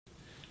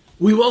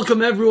We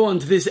welcome everyone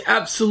to this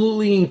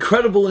absolutely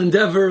incredible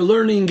endeavor,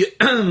 learning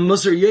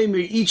Musar Yemer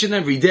each and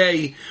every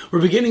day. We're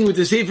beginning with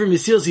the Sefer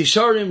Mesilas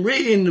Yesharim,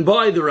 written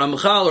by the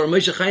Ramchal or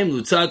Moshe Chaim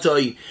Luzzatto,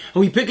 and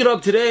we pick it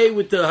up today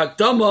with the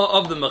Hakdama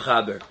of the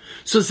Mechaber.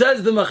 So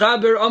says the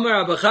Mechaber,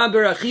 Amar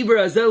Abachaber, Achiber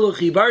Azelu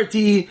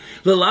Chibarti,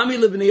 Lelami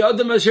Lebnei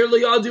Adam Asher Lo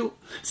Yadu.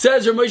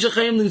 Says Moshe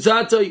Chaim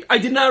Luzzatto, I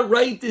did not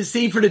write this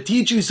Sefer to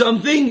teach you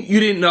something you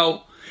didn't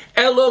know.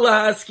 Elo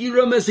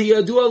lahaskira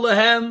mesiyadua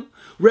lahem.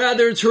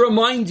 Rather, to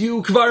remind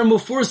you, Kvar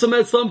Mufursam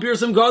Etzlam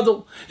Pirsam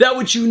Gadol, that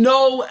which you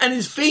know and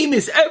is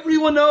famous,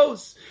 everyone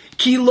knows.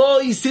 Ki lo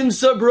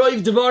simsa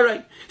broiv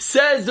devarai,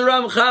 says the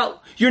Ramchal,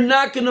 you're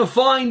not going to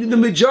find in the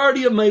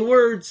majority of my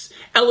words,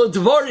 Elo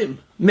Devarim,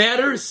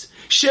 matters,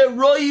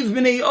 Sheroiv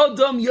b'nei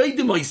Adam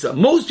yoidim oisa.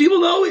 Most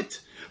people know it.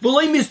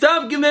 V'loi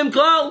mistav gimem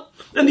klal.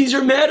 And these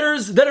are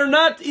matters that are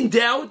not in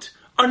doubt,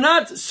 are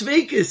not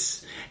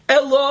sveikis.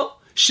 Elo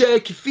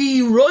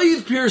shekfi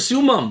roiv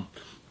pirsumam.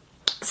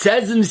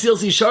 Says in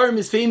Mesilas Yesharim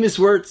his famous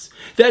words,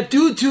 that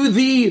due to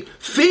the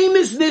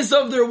famousness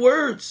of their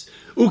words,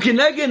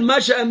 ukenegen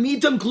masha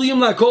amitam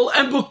kliyum lakol,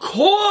 and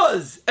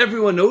because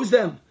everyone knows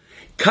them,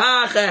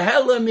 that's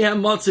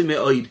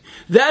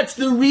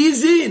the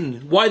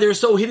reason why they're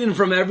so hidden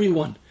from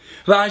everyone.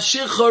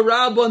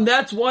 And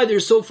that's why they're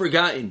so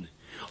forgotten.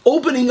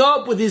 Opening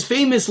up with his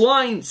famous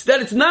lines,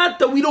 that it's not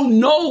that we don't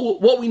know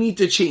what we need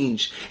to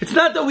change. It's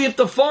not that we have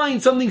to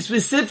find something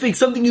specific,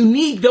 something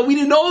unique that we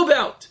didn't know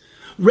about.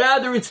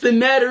 Rather, it's the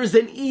matters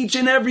that each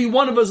and every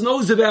one of us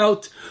knows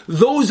about.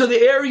 Those are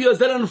the areas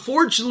that,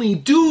 unfortunately,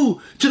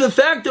 due to the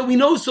fact that we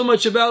know so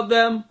much about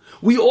them,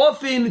 we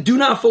often do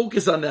not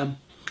focus on them.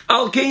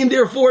 Al-Kain,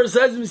 therefore,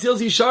 says in Mesilas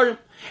Yesharim,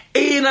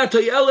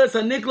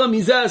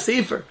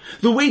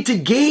 the way to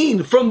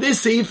gain from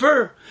this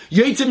sefer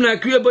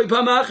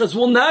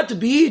will not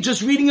be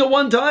just reading it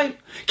one time.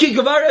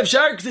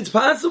 Because it's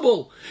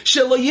possible.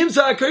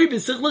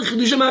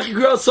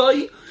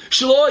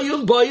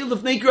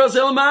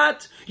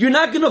 You're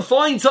not going to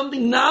find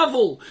something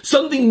novel,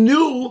 something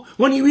new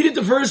when you read it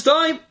the first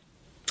time.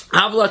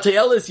 How are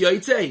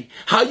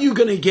you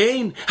going to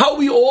gain? How are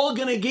we all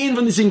going to gain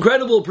from this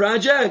incredible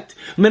project?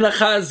 Rather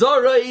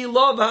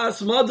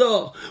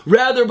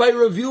by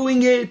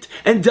reviewing it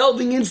and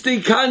delving into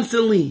it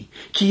constantly.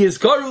 Because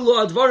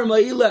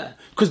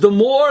the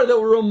more that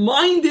we're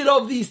reminded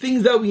of these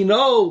things that we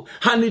know,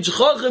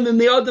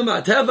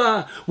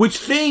 which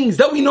things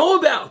that we know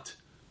about,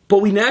 but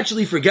we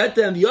naturally forget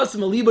them. We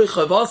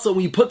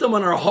put them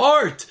on our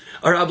heart,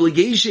 our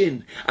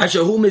obligation.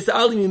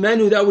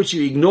 That which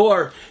you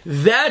ignore.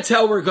 That's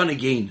how we're going to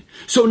gain.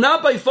 So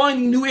not by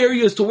finding new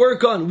areas to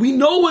work on. We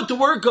know what to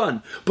work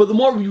on. But the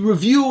more we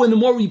review and the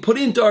more we put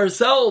into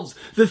ourselves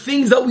the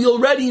things that we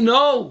already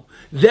know,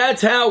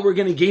 that's how we're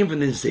going to gain from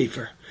this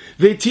sefer.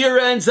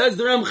 V'tiran, says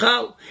the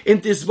Ramchal,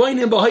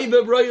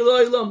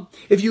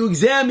 if you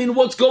examine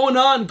what's going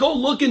on, go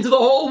look into the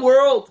whole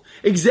world.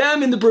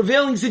 Examine the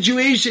prevailing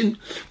situation.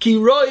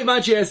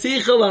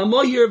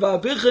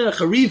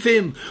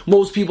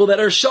 Most people that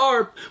are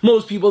sharp,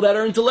 most people that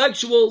are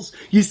intellectuals,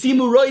 you see,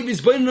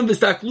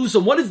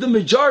 what is the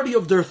majority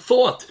of their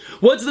thought?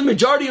 What's the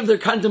majority of their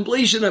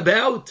contemplation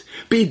about?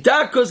 They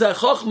go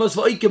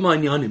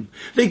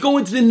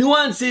into the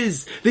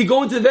nuances, they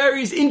go into the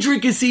various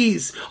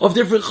intricacies of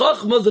different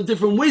chachmas, of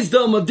different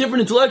wisdom, of different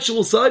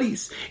intellectual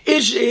studies.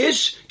 Each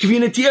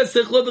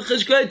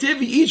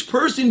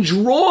person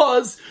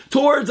draws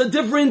towards a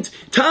different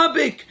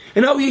topic.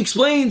 And how he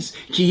explains,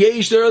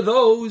 there are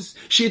those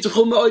who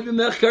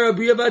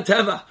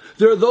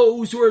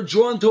are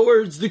drawn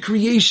towards the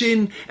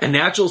creation and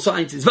natural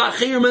sciences.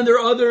 And there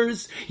are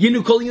others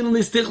who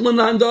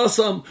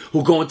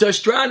go into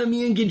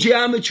astronomy and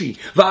geometry.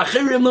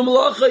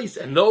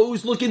 And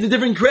those look into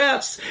different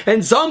crafts.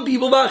 And some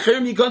people are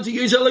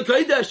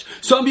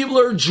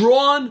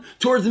drawn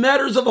towards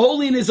matters of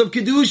holiness, of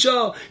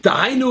kedusha.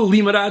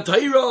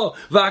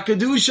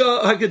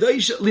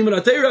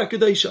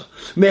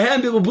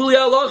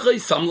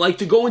 Some like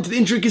to go into the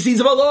intricacies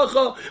of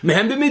halacha.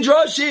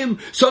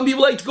 Some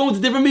people like to go into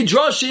different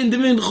midrashim,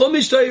 different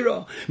chumash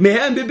Torah.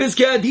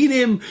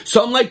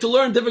 Some like to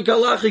learn different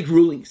halachic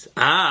rulings.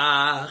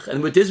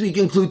 And with this we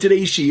conclude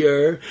today's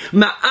shiur.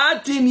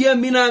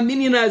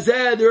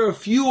 There are a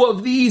few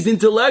of these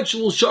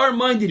intellectual,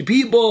 sharp-minded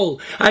people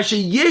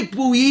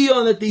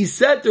that they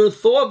set their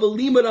thought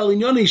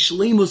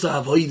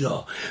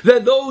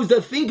that those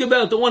that think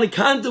about, that want to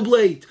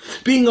contemplate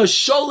being a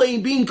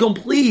sholem, being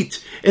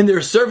complete in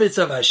their service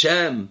of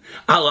Hashem,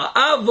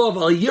 on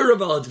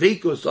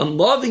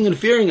loving and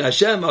fearing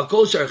Hashem, and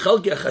all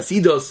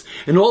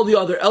the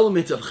other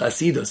elements of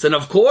Chasidus. And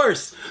of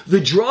course,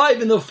 the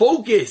drive and the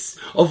focus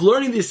of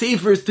learning the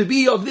Sefer is to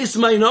be of this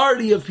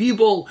minority of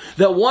people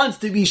that wants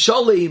to be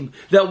sholem,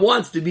 that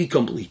wants to be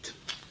complete.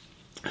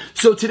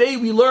 So today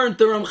we learned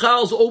the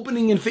Ramchal's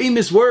opening and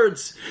famous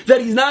words,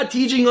 that he's not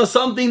teaching us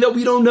something that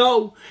we don't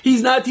know.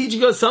 He's not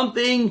teaching us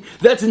something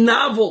that's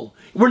novel.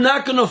 We're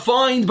not going to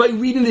find by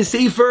reading the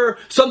Sefer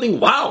something,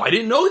 wow, I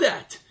didn't know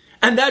that.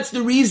 And that's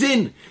the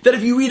reason that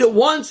if you read it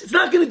once, it's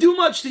not going to do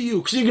much to you,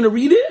 because you're going to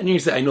read it and you're going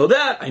to say, I know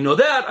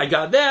that, I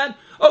got that.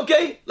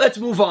 Okay, let's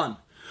move on.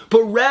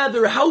 But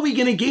rather, how are we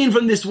going to gain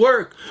from this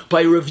work?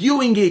 By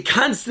reviewing it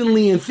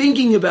constantly and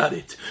thinking about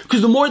it.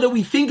 Because the more that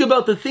we think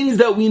about the things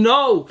that we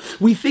know,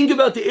 we think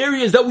about the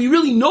areas that we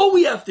really know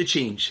we have to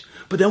change.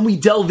 But then we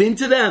delve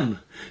into them.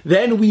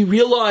 Then we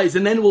realize,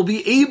 and then we'll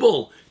be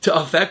able to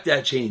affect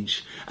that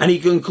change. And he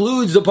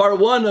concludes the part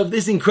 1 of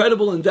this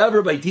incredible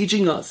endeavor by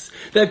teaching us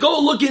that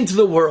go look into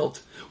the world.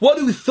 What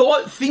do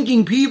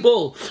thinking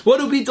people, what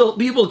do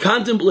people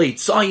contemplate?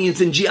 Science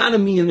and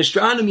geonomy and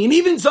astronomy, and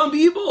even some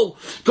people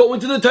go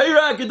into the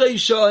Torah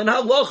Kedusha and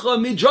Halacha,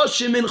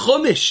 Midrashim and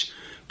Chumash.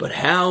 But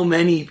how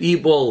many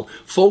people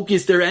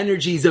focus their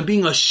energies on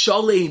being a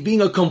shalei,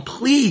 being a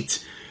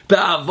complete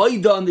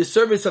ba'avodah on the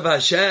service of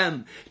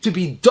Hashem, to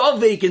be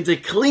davek and to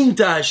cling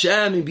to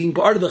Hashem and being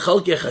part of the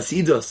Chalkei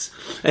Chasidus.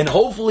 And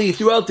hopefully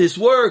throughout this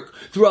work,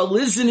 throughout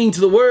listening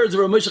to the words of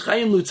Rav Moshe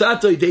Chaim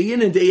Luzzatto day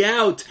in and day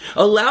out,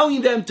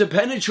 allowing them to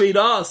penetrate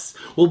us,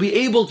 we'll be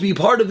able to be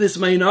part of this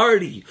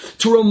minority,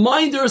 to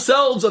remind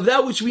ourselves of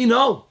that which we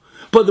know.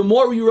 But the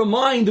more we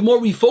remind, the more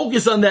we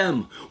focus on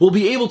them, we'll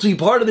be able to be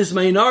part of this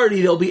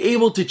minority. They'll be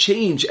able to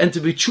change and to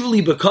be truly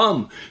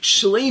become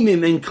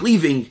shleimim and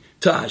cleaving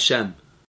to Hashem.